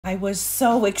I was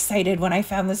so excited when I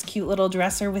found this cute little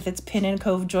dresser with its pin and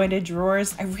cove jointed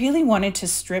drawers. I really wanted to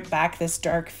strip back this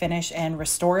dark finish and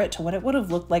restore it to what it would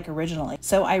have looked like originally.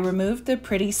 So I removed the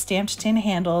pretty stamped tin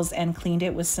handles and cleaned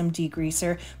it with some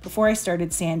degreaser before I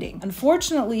started sanding.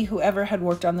 Unfortunately, whoever had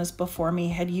worked on this before me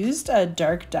had used a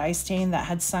dark dye stain that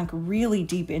had sunk really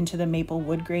deep into the maple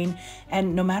wood grain,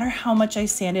 and no matter how much I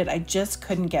sanded, I just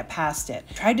couldn't get past it.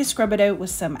 I tried to scrub it out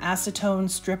with some acetone,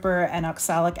 stripper, and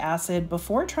oxalic acid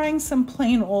before trying some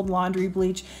plain old laundry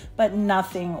bleach, but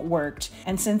nothing worked.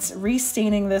 And since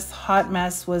restaining this hot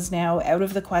mess was now out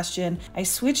of the question, I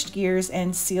switched gears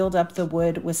and sealed up the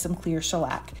wood with some clear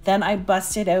shellac. Then I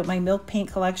busted out my milk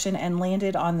paint collection and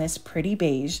landed on this pretty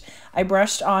beige. I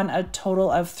brushed on a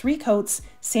total of 3 coats,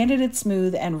 sanded it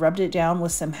smooth, and rubbed it down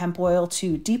with some hemp oil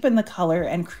to deepen the color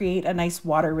and create a nice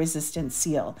water-resistant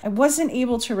seal. I wasn't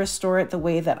able to restore it the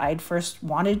way that I'd first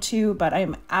wanted to, but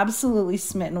I'm absolutely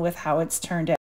smitten with how it's turned